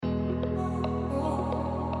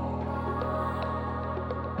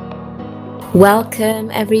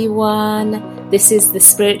Welcome, everyone. This is the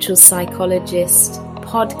Spiritual Psychologist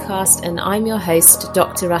podcast, and I'm your host,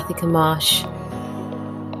 Dr. Rathika Marsh.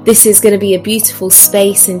 This is going to be a beautiful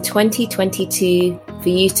space in 2022 for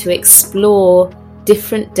you to explore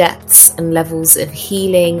different depths and levels of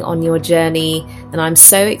healing on your journey, and I'm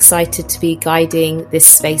so excited to be guiding this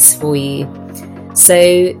space for you.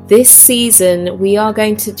 So this season, we are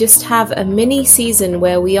going to just have a mini season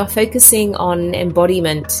where we are focusing on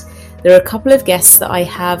embodiment. There are a couple of guests that I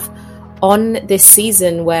have on this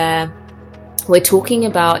season where we're talking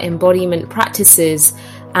about embodiment practices,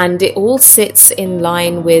 and it all sits in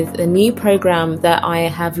line with a new program that I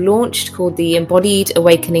have launched called the Embodied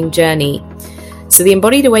Awakening Journey. So the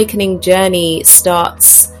Embodied Awakening Journey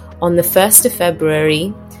starts on the 1st of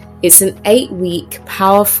February. It's an 8-week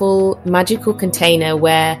powerful magical container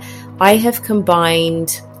where I have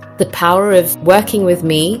combined the power of working with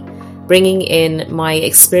me, bringing in my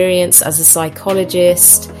experience as a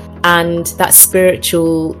psychologist and that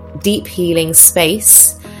spiritual deep healing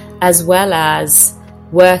space, as well as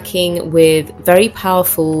working with very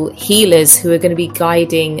powerful healers who are going to be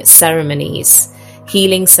guiding ceremonies,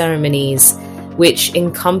 healing ceremonies, which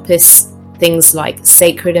encompass things like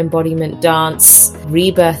sacred embodiment dance,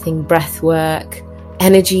 rebirthing breathwork,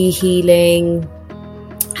 energy healing,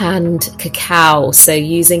 and cacao, so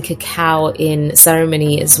using cacao in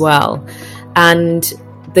ceremony as well. And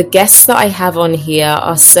the guests that I have on here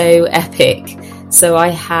are so epic. So I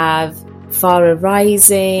have Farah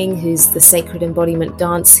Rising, who's the sacred embodiment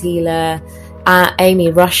dance healer, Amy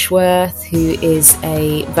Rushworth, who is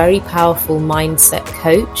a very powerful mindset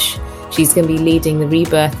coach. She's going to be leading the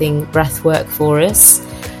rebirthing breathwork for us.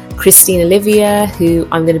 Christine Olivia, who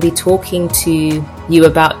I'm going to be talking to you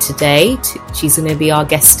about today. She's going to be our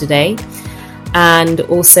guest today. And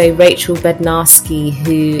also Rachel Bednarski,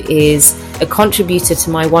 who is a contributor to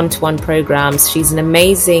my one-to-one programs. She's an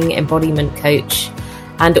amazing embodiment coach.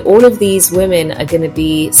 And all of these women are going to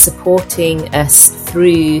be supporting us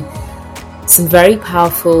through some very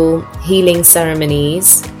powerful healing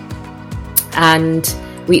ceremonies. And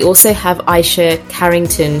we also have Aisha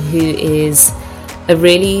Carrington, who is a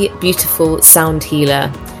really beautiful sound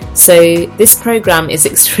healer. So this program is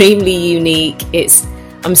extremely unique.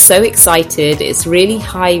 I'm so excited. It's really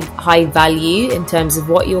high value in terms of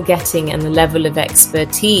what you're getting and the level of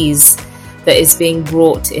expertise that is being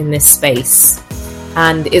brought in this space.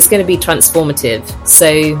 And it's going to be transformative.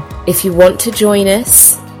 So if you want to join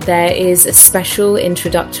us, there is a special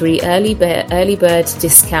introductory early bird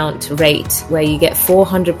discount rate where you get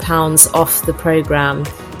 £400 off the program.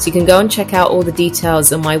 So you can go and check out all the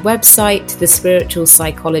details on my website,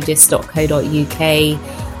 thespiritualpsychologist.co.uk.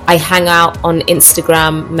 I hang out on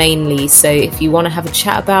Instagram mainly, so if you want to have a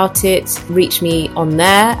chat about it, reach me on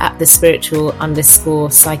there at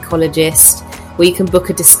thespiritual_psychologist, or you can book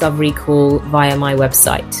a discovery call via my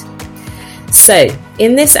website. So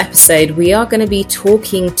in this episode, we are going to be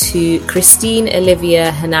talking to Christine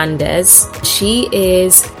Olivia Hernandez. She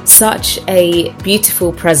is such a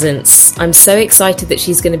beautiful presence. I'm so excited that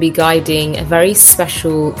she's going to be guiding a very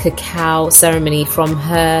special cacao ceremony from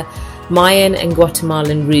her Mayan and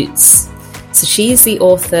Guatemalan roots. So she's the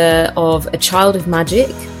author of A Child of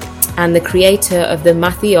Magic and the creator of the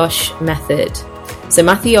Mathiosh method. So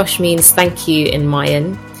Mathiosh means thank you in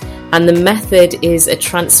Mayan. And the method is a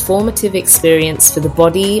transformative experience for the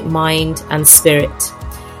body, mind, and spirit.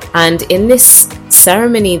 And in this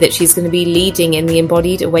ceremony that she's going to be leading in the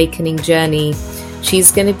Embodied Awakening Journey,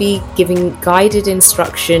 she's going to be giving guided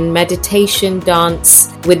instruction, meditation, dance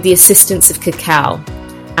with the assistance of cacao.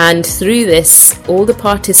 And through this, all the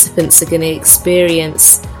participants are going to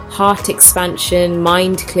experience heart expansion,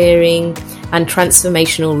 mind clearing, and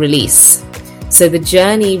transformational release. So the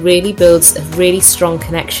journey really builds a really strong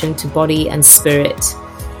connection to body and spirit.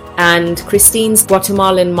 And Christine's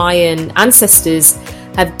Guatemalan Mayan ancestors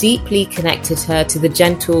have deeply connected her to the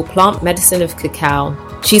gentle plant medicine of cacao.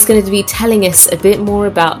 She's going to be telling us a bit more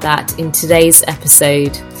about that in today's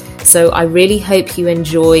episode. So I really hope you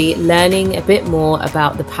enjoy learning a bit more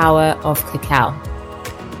about the power of cacao.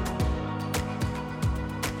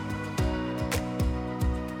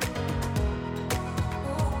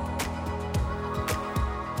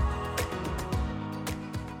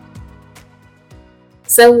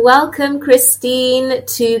 So welcome, Christine,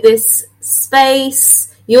 to this space.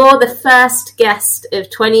 You're the first guest of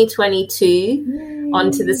 2022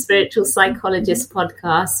 onto the Spiritual Psychologist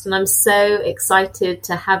podcast, and I'm so excited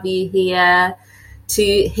to have you here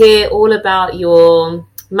to hear all about your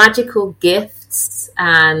magical gifts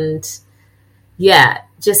and,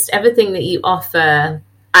 just everything that you offer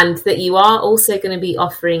and that you are also going to be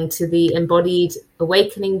offering to the Embodied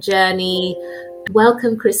Awakening Journey.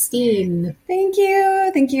 Welcome, Christine. Thank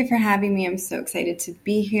you. Thank you for having me. I'm so excited to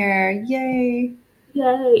be here. Yay.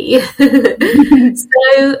 Yay.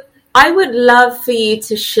 So I would love for you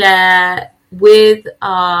to share with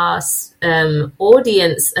our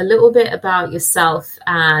audience a little bit about yourself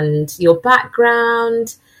and your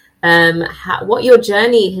background, what your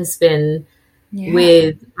journey has been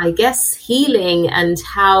with, I guess, healing, and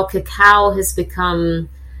how cacao has become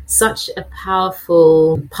such a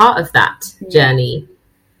powerful part of that journey.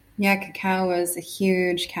 Yeah, cacao was a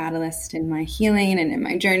huge catalyst in my healing and in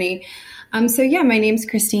my journey. My name's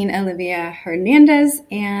Christine Olivia Hernandez,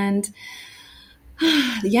 and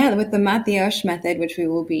with the Matiosh method, which we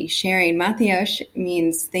will be sharing, Matiosh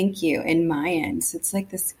means thank you in Mayan. So it's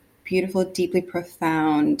like this beautiful, deeply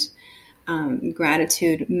profound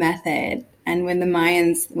gratitude method. And when the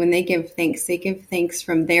Mayans, when they give thanks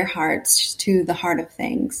from their hearts to the heart of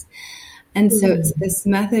things. And so it's this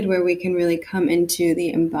method where we can really come into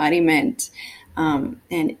the embodiment and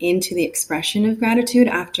into the expression of gratitude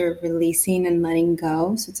after releasing and letting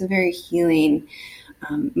go. So it's a very healing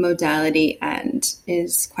modality and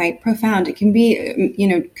is quite profound. It can be,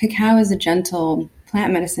 cacao is a gentle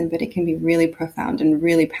plant medicine, but it can be really profound and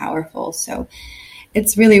really powerful. So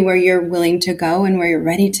it's really where you're willing to go and where you're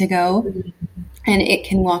ready to go. And it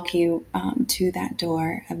can walk you to that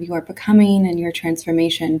door of your becoming and your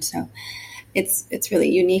transformation. So it's really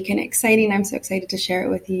unique and exciting. I'm so excited to share it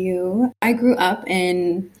with you. I grew up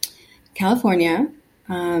in California.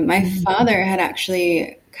 My father had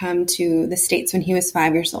actually come to the States when he was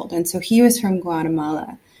 5 years old. And so he was from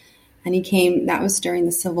Guatemala. And he came, that was during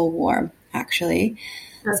the Civil War, actually.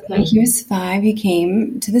 Okay. So when he was 5, he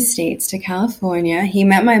came to the States, to California. He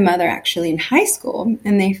met my mother actually in high school,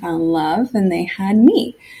 and they found love, and they had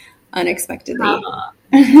me unexpectedly.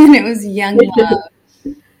 And it was young love.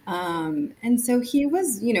 And so he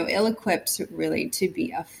was, ill-equipped really to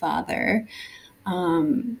be a father.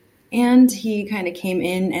 And he kind of came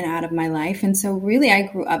in and out of my life. And so really I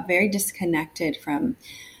grew up very disconnected from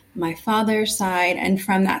my father's side and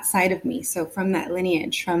from that side of me. So from that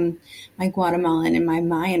lineage, from my Guatemalan and my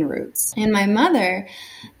Mayan roots. And my mother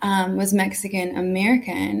was Mexican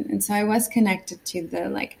American. And so I was connected to the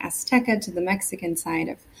Azteca, to the Mexican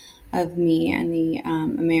side of me, and the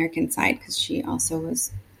American side, because she also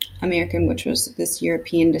was American, which was this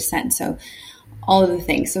European descent. So all of the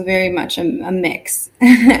things. So very much a mix.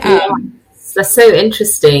 That's so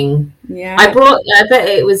interesting. Yeah. I bet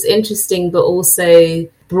it was interesting, but also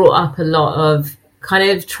brought up a lot of kind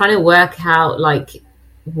of trying to work out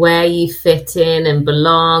where you fit in and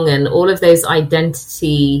belong, and all of those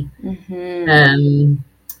identity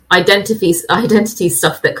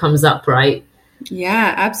stuff that comes up, right?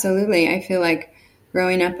 Yeah, absolutely. I feel like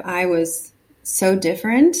growing up, I was so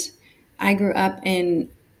different. I grew up in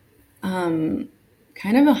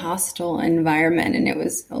kind of a hostile environment, and it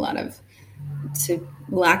was a lot of, to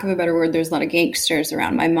lack of a better word, there's a lot of gangsters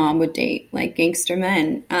around. My mom would date gangster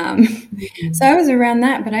men. So I was around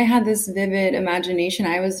that, but I had this vivid imagination.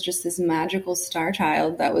 I was just this magical star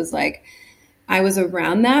child that was I was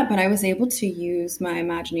around that, but I was able to use my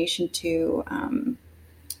imagination to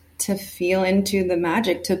feel into the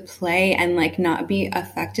magic, to play and not be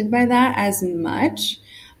affected by that as much,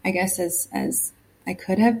 I guess, as I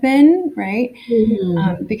could have been, right?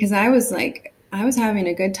 Because I was having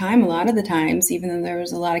a good time a lot of the times, even though there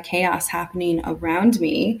was a lot of chaos happening around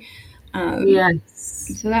me.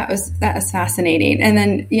 Yes. So that was fascinating. And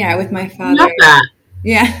then, with my father. I love that.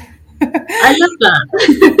 Yeah. I love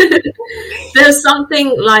that. There's something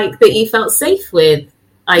that you felt safe with,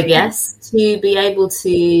 I guess, to be able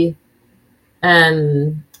to play,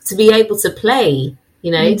 to be able to play,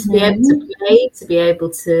 to be able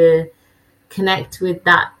to connect with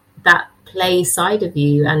that play side of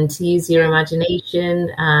you, and to use your imagination.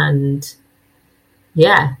 And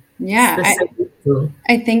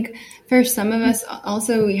I think for some of us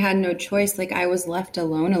also, we had no choice. I was left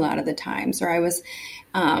alone a lot of the times, or I was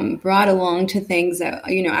brought along to things that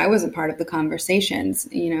I wasn't part of the conversations,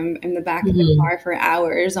 in the back of the car for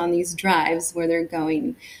hours on these drives where they're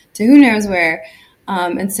going to who knows where.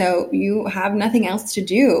 And so you have nothing else to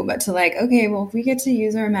do but to okay, well, we get to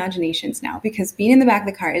use our imaginations now, because being in the back of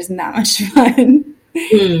the car isn't that much fun.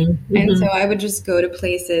 And so I would just go to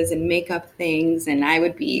places and make up things, and I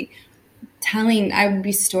would be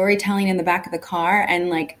storytelling in the back of the car,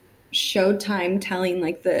 and showtime telling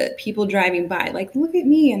the people driving by, look at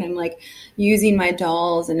me. And I'm using my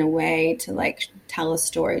dolls in a way to tell a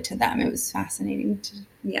story to them. It was fascinating to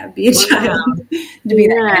be a child, to be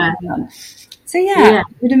that kind of child. So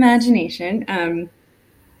good imagination.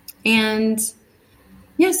 And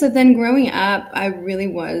yeah, so then growing up, I really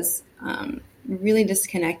was really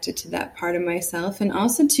disconnected to that part of myself, and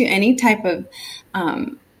also to any type of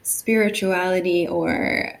spirituality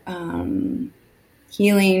or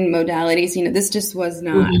healing modalities. This just was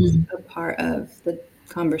not a part of the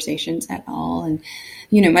conversations at all. And,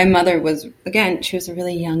 my mother was, again, she was a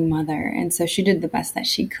really young mother. And so she did the best that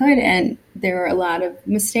she could. And there were a lot of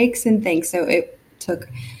mistakes and things. So it took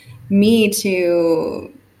me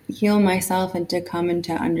to heal myself and to come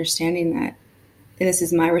into understanding that this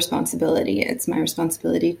is my responsibility. It's my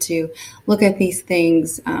responsibility to look at these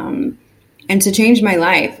things and to change my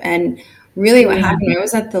life. And really what happened, I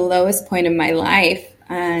was at the lowest point of my life,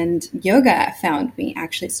 and yoga found me.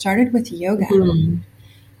 Actually, it started with yoga.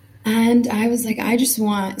 And I was like, I just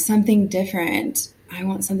want something different. I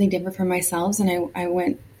want something different for myself. And I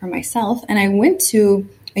went for myself, and I went to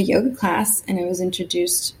a yoga class, and I was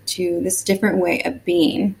introduced to this different way of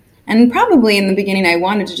being. And probably in the beginning, I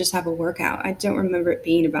wanted to just have a workout. I don't remember it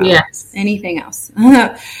being about anything else.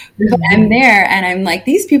 But I'm there, and I'm like,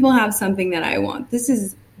 these people have something that I want. This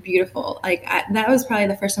is beautiful. Like that was probably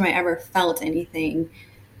the first time I ever felt anything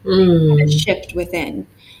shift within.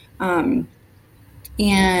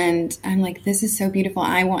 And I'm like, this is so beautiful.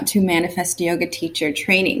 I want to manifest yoga teacher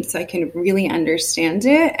training so I can really understand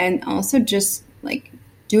it, and also just like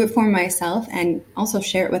do it for myself, and also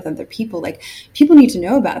share it with other people. Like, people need to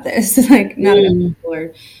know about this. Like, not enough people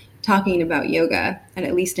are talking about yoga, and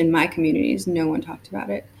at least in my communities, no one talked about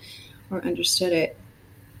it or understood it.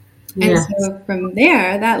 Yes. And so from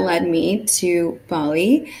there, that led me to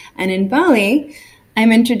Bali. And in Bali,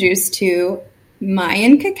 I'm introduced to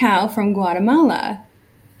Mayan cacao from Guatemala.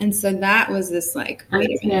 And so that was this like,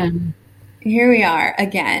 wait a minute, here we are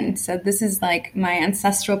again. So this is like my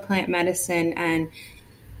ancestral plant medicine, and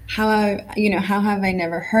how have I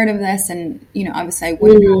never heard of this? And, obviously I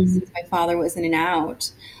wouldn't have, since my father was in and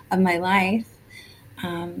out of my life.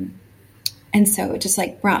 And so it just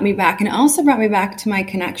like brought me back, and it also brought me back to my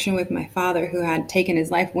connection with my father, who had taken his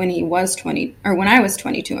life when he was 20, or when I was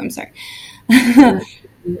 22, I'm sorry.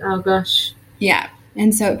 Oh gosh. Yeah.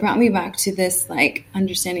 And so it brought me back to this like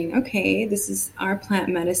understanding, okay, this is our plant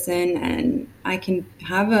medicine, and I can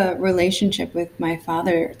have a relationship with my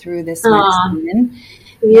father through this medicine.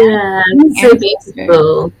 Yeah, so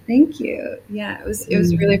beautiful. Thank you. Yeah, it was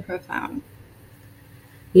really profound.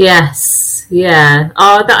 Yes, yeah.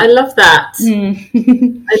 Oh, I love that.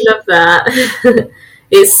 I love that.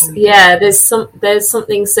 There's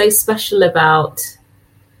something so special about,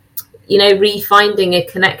 refinding a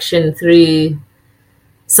connection through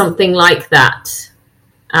something like that.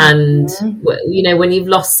 And, when you've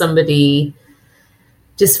lost somebody,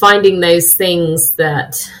 just finding those things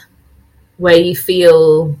where you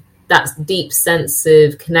feel that deep sense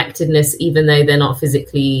of connectedness, even though they're not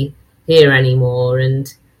physically here anymore.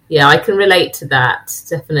 And yeah, I can relate to that,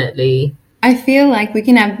 definitely. I feel like we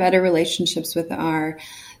can have better relationships with our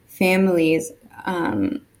families,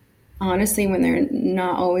 honestly, when they're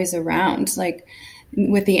not always around. Like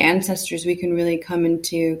with the ancestors, we can really come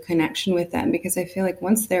into connection with them, because I feel like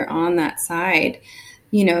once they're on that side,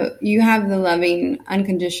 you have the loving,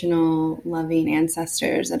 unconditional, loving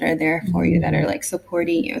ancestors that are there for you, that are like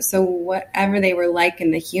supporting you. So whatever they were like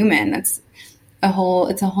in the human, it's a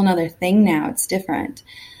whole nother thing now. It's different.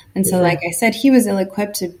 And so, like I said, he was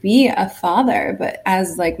ill-equipped to be a father, but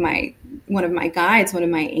as like one of my guides, one of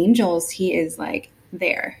my angels, he is like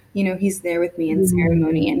there, he's there with me in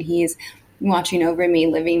ceremony, and he's watching over me,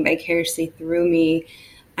 living vicariously through me.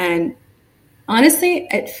 And honestly,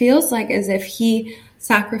 it feels like as if he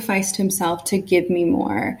sacrificed himself to give me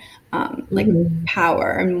more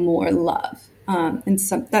power and more love. And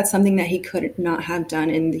so that's something that he could not have done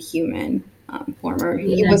in the human form, or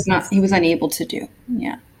he was unable to do.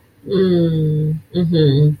 Yeah. Oh,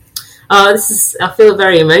 I feel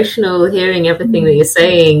very emotional hearing everything that you're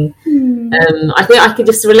saying. I think I could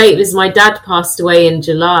just relate, because my dad passed away in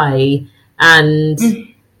July, and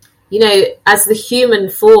as the human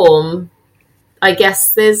form, I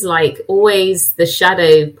guess there's like always the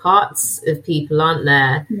shadow parts of people, aren't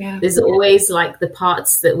there? Yeah. There's always like the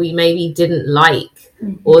parts that we maybe didn't like,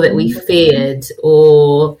 or that we feared,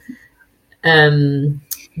 or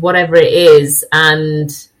whatever it is. And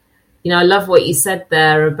I love what you said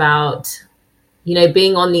there about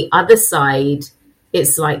being on the other side.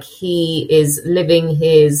 It's like he is living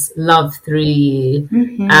his love through you,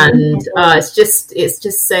 and it's just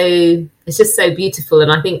so beautiful,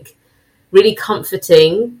 and I think really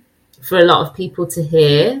comforting for a lot of people to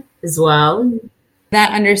hear as well.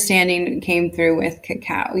 That understanding came through with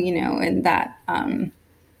cacao, and that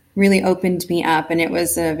really opened me up, and it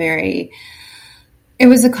was It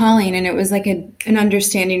was a calling, and it was like an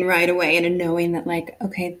understanding right away, and a knowing that like,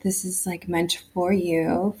 okay, this is like meant for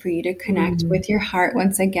you to connect with your heart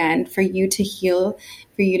once again, for you to heal,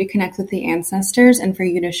 for you to connect with the ancestors, and for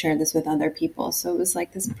you to share this with other people. So it was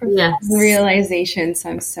like this profound realization. So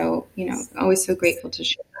I'm so, always so grateful to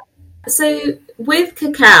share that. So with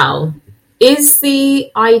cacao, is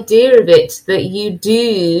the idea of it that you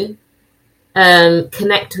do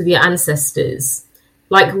connect with your ancestors?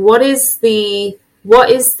 Like, what is the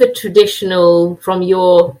traditional, from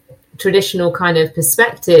your traditional kind of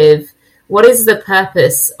perspective, what is the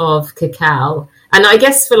purpose of cacao? And I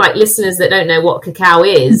guess for like listeners that don't know what cacao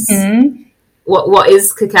is, what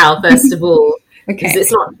is cacao, first of all? Okay. Because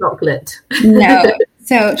it's not chocolate. No.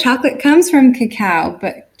 So chocolate comes from cacao,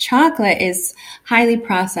 but chocolate is highly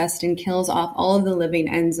processed and kills off all of the living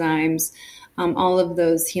enzymes, all of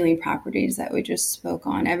those healing properties that we just spoke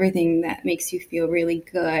on, everything that makes you feel really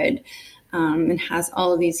good, and has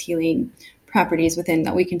all of these healing properties within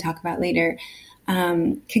that we can talk about later.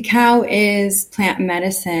 Cacao is plant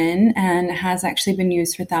medicine and has actually been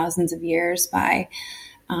used for thousands of years by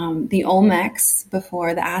the Olmecs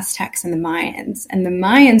before the Aztecs and the Mayans. And the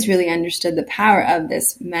Mayans really understood the power of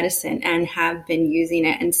this medicine and have been using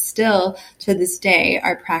it, and still to this day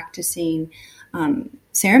are practicing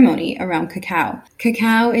ceremony around cacao.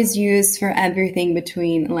 Cacao is used for everything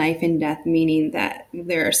between life and death, meaning that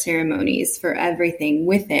there are ceremonies for everything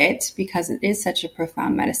with it because it is such a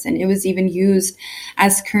profound medicine. It was even used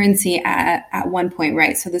as currency at one point,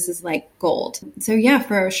 right? So this is like gold. So yeah,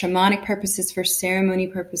 for shamanic purposes, for ceremony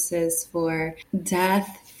purposes, for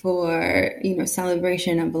death, for,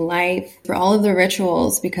 celebration of life, for all of the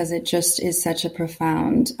rituals, because it just is such a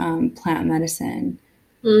profound plant medicine.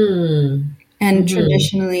 And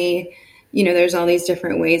traditionally, there's all these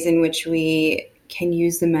different ways in which we can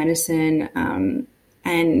use the medicine.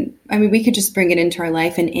 And I mean, we could just bring it into our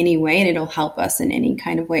life in any way, and it'll help us in any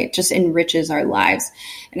kind of way. It just enriches our lives.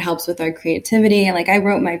 It helps with our creativity. Like I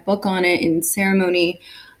wrote my book on it in ceremony.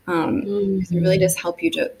 It really does help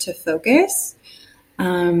you to focus.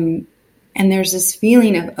 And there's this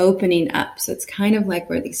feeling of opening up. So it's kind of like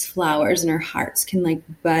where these flowers in our hearts can like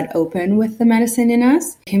bud open with the medicine in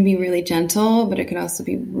us. It can be really gentle, but it could also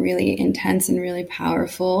be really intense and really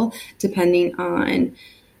powerful, depending on,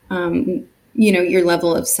 your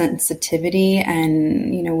level of sensitivity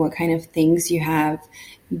and, what kind of things you have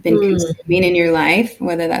been consuming in your life,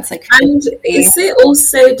 whether that's like... And is it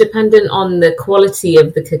also dependent on the quality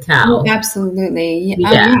of the cacao? Oh, absolutely.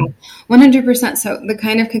 Yeah. 100%. So the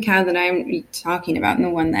kind of cacao that I'm talking about and the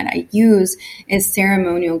one that I use is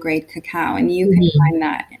ceremonial grade cacao. And you can find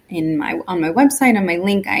that on my website, on my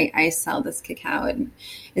link. I sell this cacao. It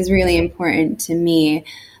is really important to me.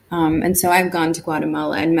 And so I've gone to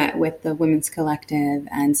Guatemala and met with the Women's Collective.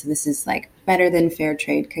 And so this is like better than fair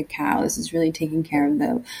trade cacao. This is really taking care of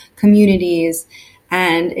the communities.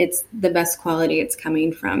 And it's the best quality. It's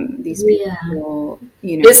coming from these people,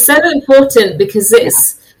 It's so important because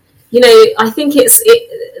it's, I think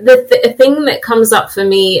the thing that comes up for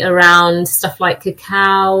me around stuff like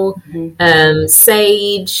cacao,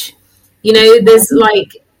 sage, there's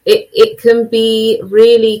like, it can be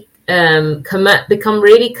really become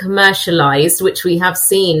really commercialized, which we have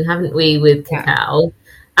seen, haven't we, with cacao,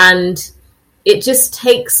 and it just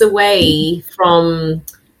takes away from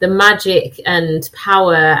the magic and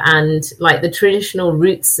power and like the traditional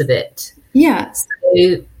roots of it.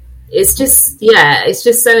 So it's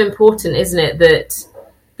just so important, isn't it,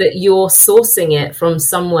 that you're sourcing it from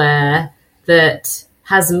somewhere that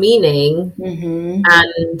has meaning,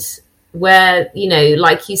 and where,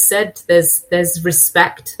 like you said, there's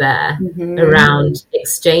respect there around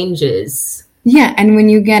exchanges. Yeah, and when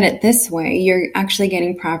you get it this way, you're actually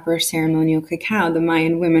getting proper ceremonial cacao. The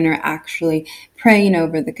Mayan women are actually praying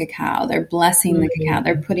over the cacao. They're blessing the cacao.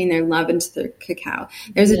 They're putting their love into the cacao.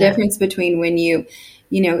 There's a difference between when you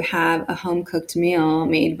have a home-cooked meal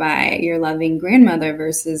made by your loving grandmother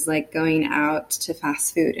versus like going out to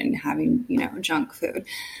fast food and having, junk food.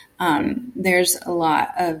 There's a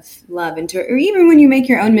lot of love into it. Or even when you make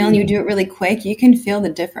your own meal and you do it really quick, you can feel the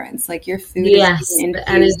difference. Like your food is the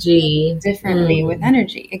energy differently with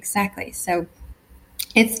energy. Exactly. So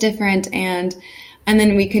it's different. And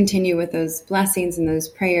then we continue with those blessings and those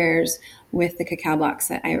prayers with the cacao blocks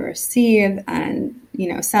that I receive and,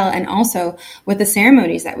 sell. And also with the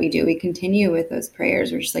ceremonies that we do, we continue with those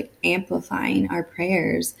prayers. We're just like amplifying our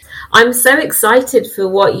prayers. I'm so excited for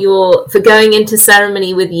going into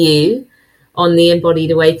ceremony with you on the Embodied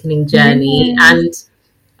Awakening journey. And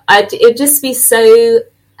it'd just be so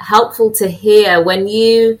helpful to hear when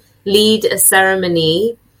you lead a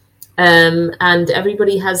ceremony, and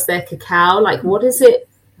everybody has their cacao. Like, what does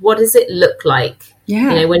it look like?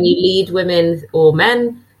 Yeah. When you lead women or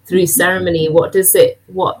men through ceremony, what does it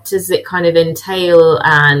kind of entail,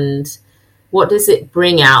 and what does it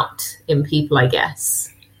bring out in people, I guess?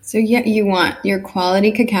 So yeah, you want your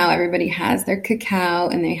quality cacao. Everybody has their cacao,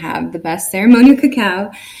 and they have the best ceremonial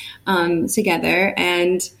cacao together.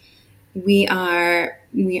 And we are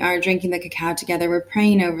drinking the cacao together. We're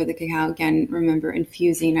praying over the cacao. Again, remember,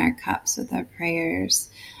 infusing our cups with our prayers,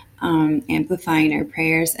 amplifying our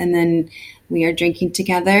prayers. And then we are drinking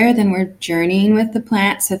together. Then we're journeying with the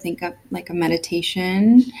plant. So think of like a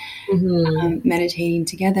meditation, meditating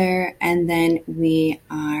together. And then we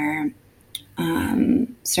are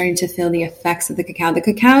starting to feel the effects of the cacao. The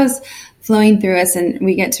cacao is flowing through us, and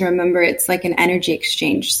we get to remember it's like an energy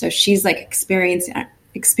exchange. So she's like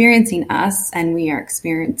experiencing us, and we are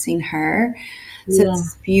experiencing her. So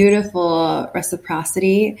it's beautiful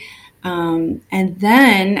reciprocity. And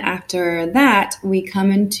then after that, we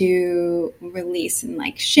come into release and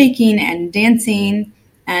like shaking and dancing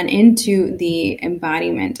and into the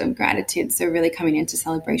embodiment of gratitude. So really coming into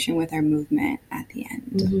celebration with our movement at the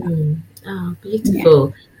end. Oh,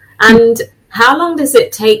 beautiful. Yeah. And how long does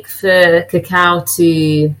it take for cacao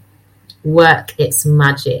to work its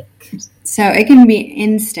magic? So it can be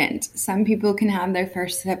instant. Some people can have their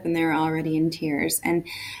first sip and they're already in tears. And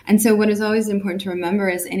so what is always important to remember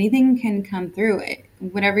is anything can come through it.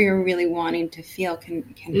 Whatever you're really wanting to feel can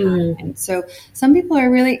happen. So some people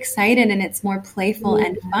are really excited and it's more playful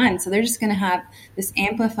and fun. So they're just going to have this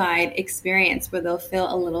amplified experience where they'll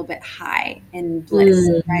feel a little bit high in bliss,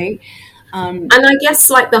 right? And I guess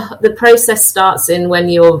like the process starts in when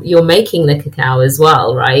you're making the cacao as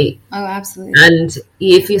well, right? Oh, absolutely. And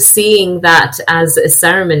if you're seeing that as a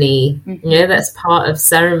ceremony, that's part of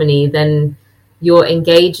ceremony, then you're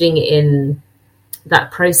engaging in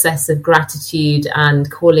that process of gratitude and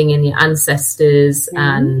calling in your ancestors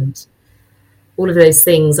and all of those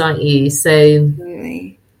things, aren't you? So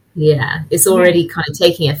absolutely. Yeah, it's already kind of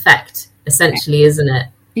taking effect, essentially, isn't it?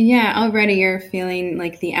 Yeah, already you're feeling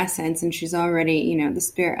like the essence, and she's already, the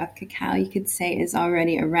spirit of cacao, you could say, is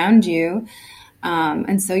already around you.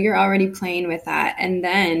 And so you're already playing with that. And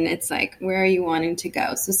then it's like, where are you wanting to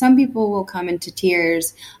go? So some people will come into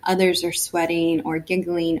tears, others are sweating or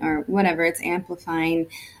giggling or whatever. It's amplifying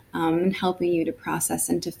and helping you to process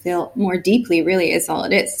and to feel more deeply, really is all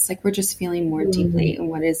it is. It's like we're just feeling more deeply, and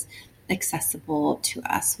what is accessible to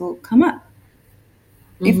us will come up.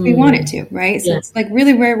 If we want it to, right? So it's like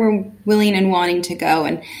really where we're willing and wanting to go.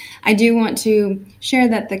 And I do want to share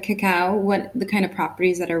that the cacao, what the kind of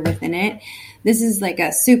properties that are within it, this is like a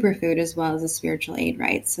superfood as well as a spiritual aid,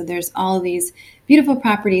 right? So there's all of these beautiful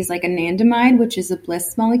properties like anandamide, which is a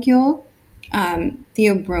bliss molecule,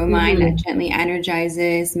 theobromine that gently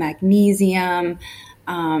energizes, magnesium.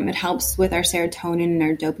 It helps with our serotonin and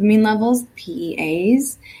our dopamine levels,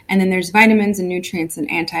 PEAs. And then there's vitamins and nutrients and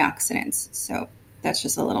antioxidants. So that's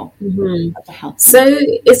just a little of the health. So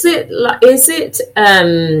is it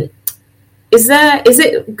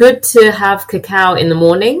good to have cacao in the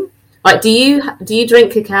morning? Like, do you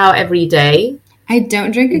drink cacao every day? I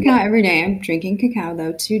don't drink cacao every day. I'm drinking cacao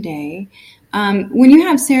though today. When you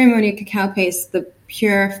have ceremonial cacao paste, the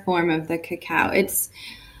pure form of the cacao, it's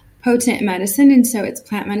potent medicine, and so it's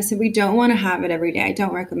plant medicine. We don't want to have it every day. I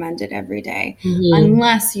don't recommend it every day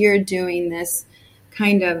unless you're doing this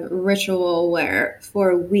kind of ritual where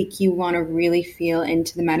for a week you want to really feel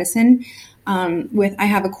into the medicine. I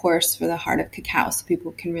have a course for the heart of cacao so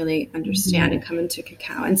people can really understand and come into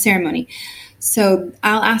cacao and ceremony. So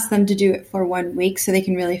I'll ask them to do it for 1 week so they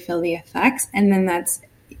can really feel the effects, and then that's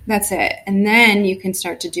it. And then you can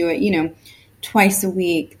start to do it, twice a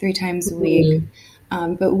week, 3 times a week.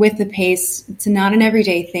 But with the paste, it's not an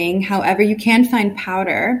everyday thing. However, you can find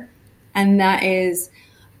powder, and that is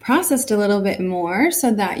processed a little bit more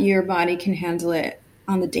so that your body can handle it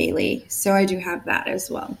on the daily. So I do have that as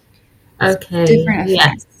well. Okay. Different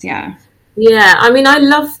effects. Yeah. Yeah. I mean, I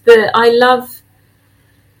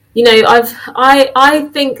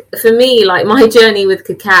think for me, like my journey with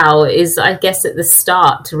cacao is, I guess, at the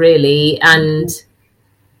start really. And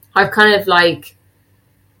I've kind of like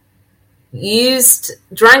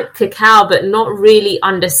drank cacao, but not really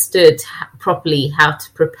understood properly how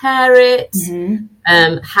to prepare it,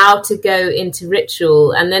 how to go into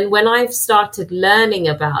ritual. And then when I've started learning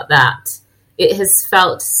about that, it has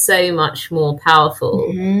felt so much more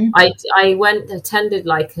powerful. I attended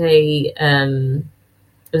like it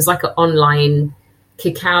was like an online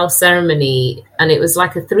cacao ceremony, and it was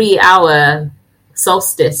like a 3-hour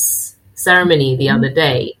solstice ceremony the other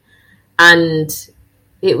day. And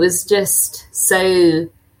it was just so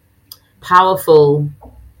powerful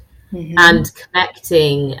and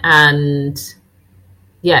connecting, and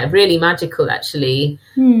really magical actually.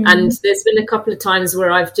 And there's been a couple of times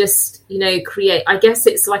where I've just, I guess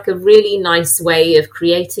it's like a really nice way of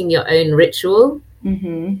creating your own ritual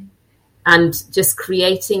and just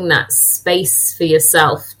creating that space for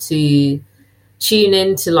yourself to tune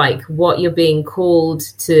into like what you're being called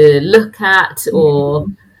to look at, or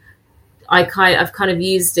I've kind of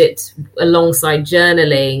used it alongside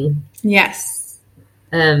journaling. Yes.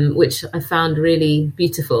 Which I found really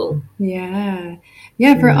beautiful. Yeah.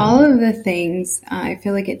 For all of the things, I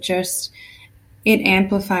feel like it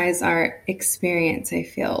amplifies our experience, I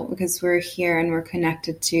feel, because we're here and we're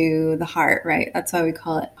connected to the heart, right? That's why we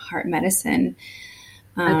call it heart medicine.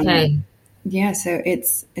 Okay. Yeah. So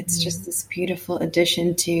it's just this beautiful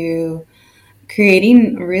addition to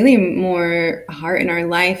creating really more heart in our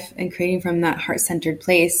life and creating from that heart-centered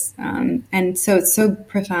place. And so it's so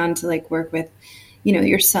profound to like work with,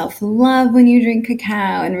 your self-love when you drink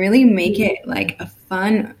cacao and really make it like a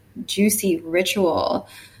fun, juicy ritual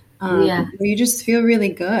where you just feel really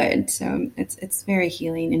good. So it's very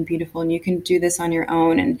healing and beautiful. And you can do this on your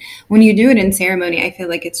own. And when you do it in ceremony, I feel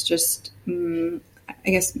like it's just, I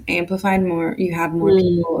guess, amplified more. You have more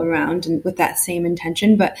people around and with that same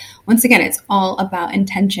intention. But once again, it's all about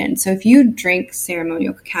intention. So if you drink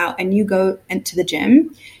ceremonial cacao and you go into the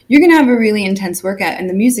gym, you're going to have a really intense workout and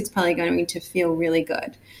the music's probably going to feel really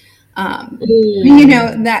good.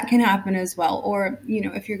 That can happen as well. Or,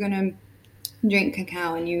 if you're going to drink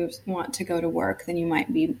cacao and you want to go to work, then you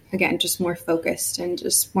might be, again, just more focused and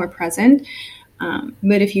just more present.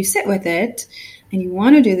 But if you sit with it and you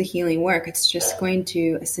want to do the healing work, it's just going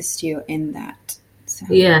to assist you in that. So.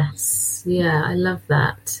 Yes. Yeah, I love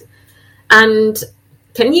that. And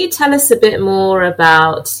can you tell us a bit more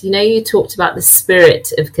about, you talked about the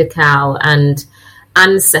spirit of cacao and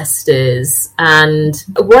ancestors, and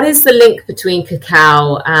what is the link between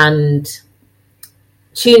cacao and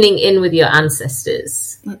tuning in with your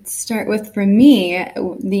ancestors? Let's start with, for me,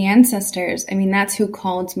 the ancestors. I mean, that's who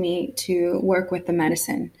called me to work with the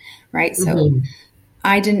medicine, right? So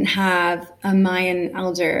I didn't have a Mayan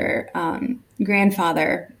elder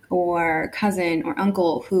grandfather or cousin or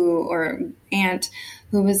uncle or aunt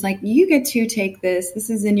who was like, you get to take this. This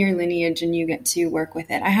is in your lineage and you get to work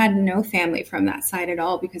with it. I had no family from that side at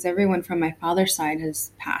all because everyone from my father's side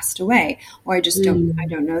has passed away, or I just don't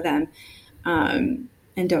know them.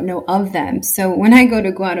 And don't know of them. So when I go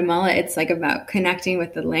to Guatemala, it's like about connecting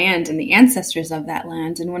with the land and the ancestors of that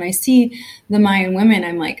land. And when I see the Mayan women,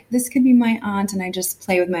 I'm like, this could be my aunt. And I just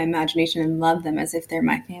play with my imagination and love them as if they're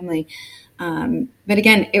my family. But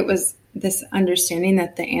again, it was this understanding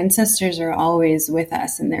that the ancestors are always with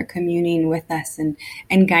us and they're communing with us and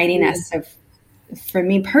guiding us. So for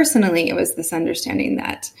me personally, it was this understanding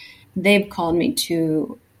that they've called me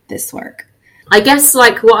to this work. I guess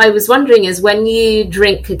like what I was wondering is, when you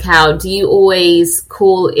drink cacao, do you always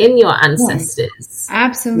call in your ancestors?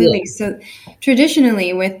 Absolutely. Yeah. So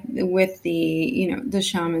traditionally with the, the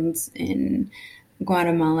shamans in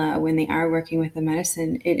Guatemala, when they are working with the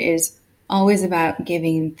medicine, it is always about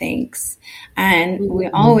giving thanks. And we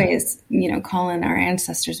always, call in our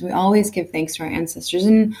ancestors. We always give thanks to our ancestors.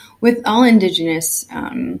 And with all indigenous,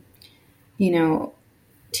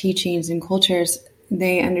 teachings and cultures,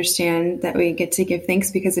 they understand that we get to give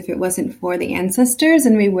thanks because if it wasn't for the ancestors,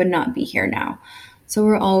 then we would not be here now. So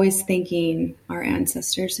we're always thanking our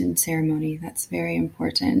ancestors in ceremony. That's very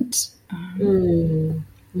important. Yeah.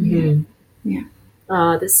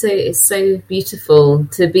 Oh, it's so beautiful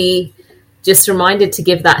to be just reminded to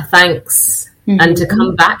give that thanks and to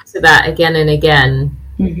come back to that again and again.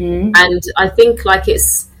 And I think like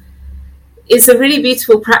it's a really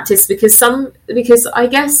beautiful practice because I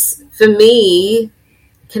guess for me,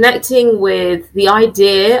 connecting with the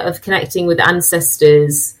idea of connecting with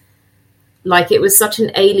ancestors, like it was such an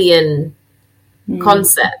alien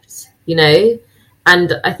concept,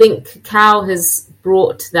 and I think cacao has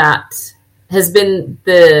been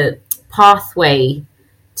the pathway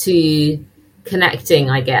to connecting,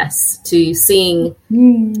 I guess, to seeing,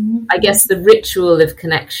 I guess, the ritual of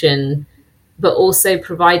connection, but also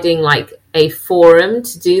providing like a forum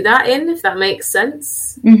to do that in, if that makes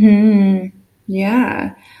sense.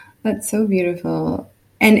 Yeah, that's so beautiful.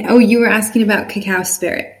 And you were asking about cacao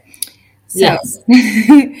spirit. So, yes.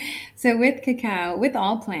 So with cacao, with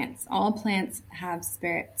all plants have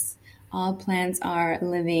spirits. All plants are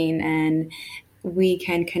living and we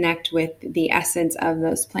can connect with the essence of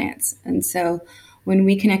those plants. And so when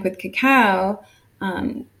we connect with cacao,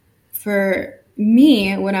 for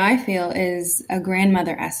me, what I feel is a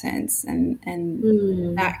grandmother essence, and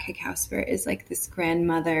that cacao spirit is like this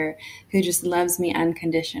grandmother who just loves me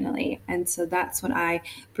unconditionally. And so that's what I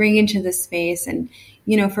bring into the space. And,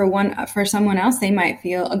 you know, for someone else, they might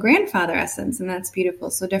feel a grandfather essence, and that's beautiful.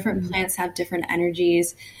 So different plants have different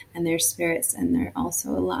energies and their spirits, and they're also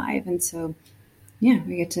alive. And so, yeah,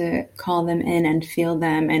 we get to call them in and feel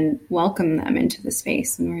them and welcome them into the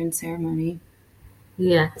space when we're in ceremony.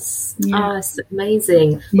 Yes. Yeah. Oh, it's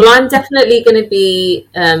amazing. Well, I'm definitely going to be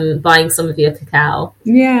buying some of your cacao.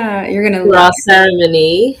 Yeah, you're going to love our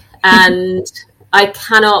ceremony. And I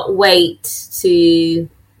cannot wait to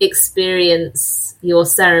experience your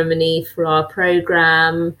ceremony for our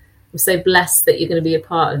program. I'm so blessed that you're going to be a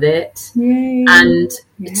part of it. Yay. And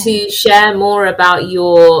to share more about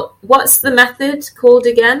what's the method called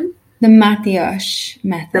again? The Matiosh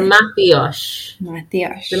method. The Matiosh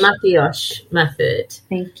method.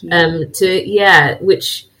 Thank you.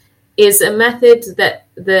 Which is a method that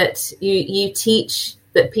you teach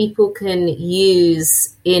that people can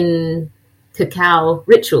use in cacao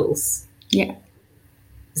rituals. Yeah.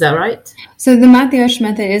 Is that right? So the Matiosh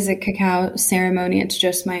method is a cacao ceremony. It's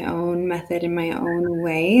just my own method in my own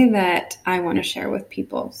way that I want to share with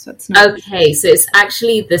people. So it's not okay. So it's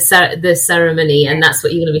actually the ceremony, and that's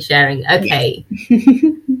what you're going to be sharing. Okay,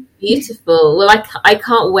 beautiful. Well, I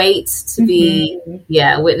can't wait to be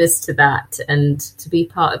witness to that and to be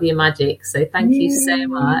part of your magic. So thank you so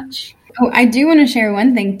much. Oh, I do want to share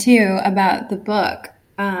one thing too about the book.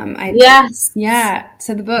 Yes. Yeah.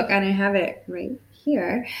 So the book, and I have it right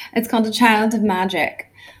here. It's called A Child of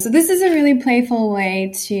Magic. So this is a really playful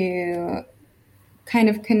way to kind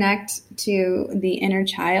of connect to the inner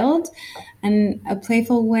child, and a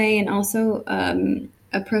playful way, and also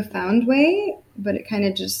a profound way, but it kind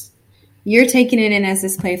of just, you're taking it in as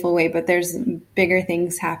this playful way, but there's bigger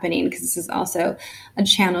things happening, because this is also a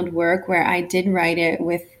channeled work where I did write it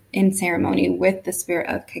in ceremony with the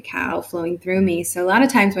spirit of cacao flowing through me. So a lot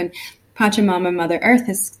of times when Pachamama, Mother Earth,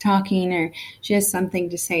 is talking, or she has something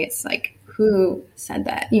to say, it's like, who said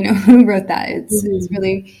that? You know, who wrote that? It's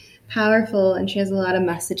really powerful, and she has a lot of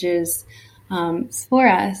messages for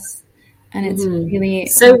us, and it's really.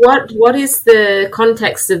 So, what is the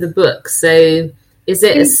context of the book? So, is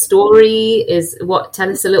it a story?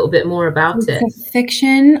 Tell us a little bit more about it. It's a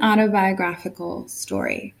fiction autobiographical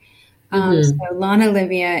story. So Lana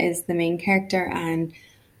Livia is the main character, and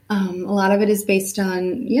a lot of it is based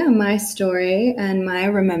on, my story and my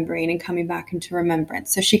remembering and coming back into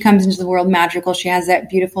remembrance. So she comes into the world magical. She has that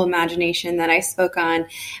beautiful imagination that I spoke on,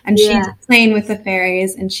 and she's playing with the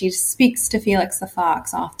fairies, and she speaks to Felix the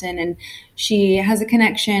fox often, and she has a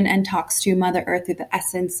connection and talks to Mother Earth through the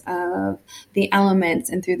essence of the elements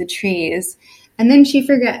and through the trees. And then she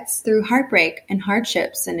forgets through heartbreak and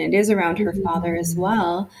hardships, and it is around her father as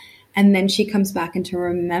well. And then she comes back into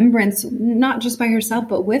remembrance, not just by herself,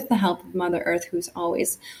 but with the help of Mother Earth, who's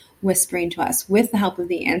always whispering to us, with the help of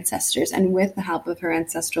the ancestors, and with the help of her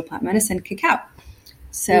ancestral plant medicine, cacao.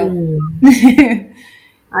 So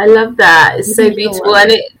I love that. It's so beautiful. And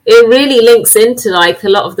it really links into like a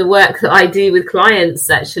lot of the work that I do with clients,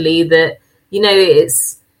 actually, that,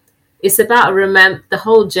 it's about the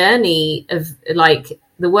whole journey of like,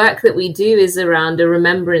 the work that we do is around a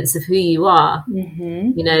remembrance of who you are,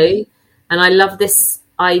 and I love this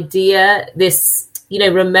idea,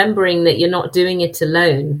 remembering that you're not doing it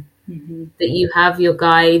alone, that you have your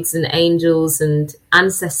guides and angels and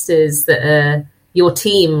ancestors that are your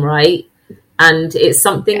team, right? And it's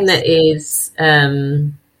something that is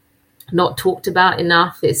not talked about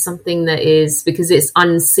enough. It's something that is, because it's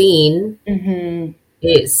unseen,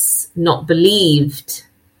 it's not believed.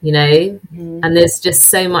 And there's just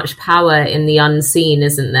so much power in the unseen,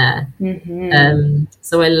 isn't there?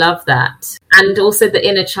 So I love that. And also the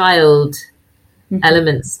inner child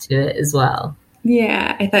elements to it as well.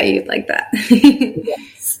 Yeah, I thought you'd like that.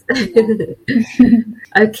 Yes.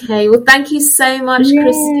 Okay, well, thank you so much,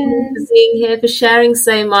 Christine, for being here, for sharing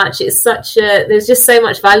so much. It's there's just so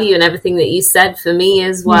much value in everything that you said for me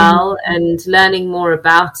as well, and learning more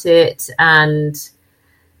about it. And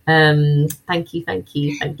thank you. Thank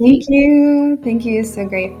you. So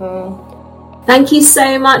grateful. Thank you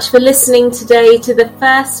so much for listening today to the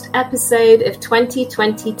first episode of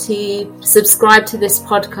 2022. Subscribe to this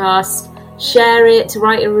podcast, share it,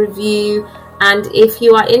 write a review, and if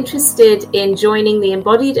you are interested in joining the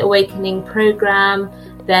Embodied Awakening program,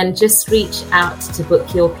 then just reach out to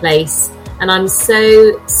book your place. And I'm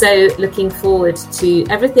so looking forward to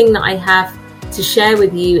everything that I have to share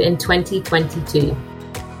with you in 2022.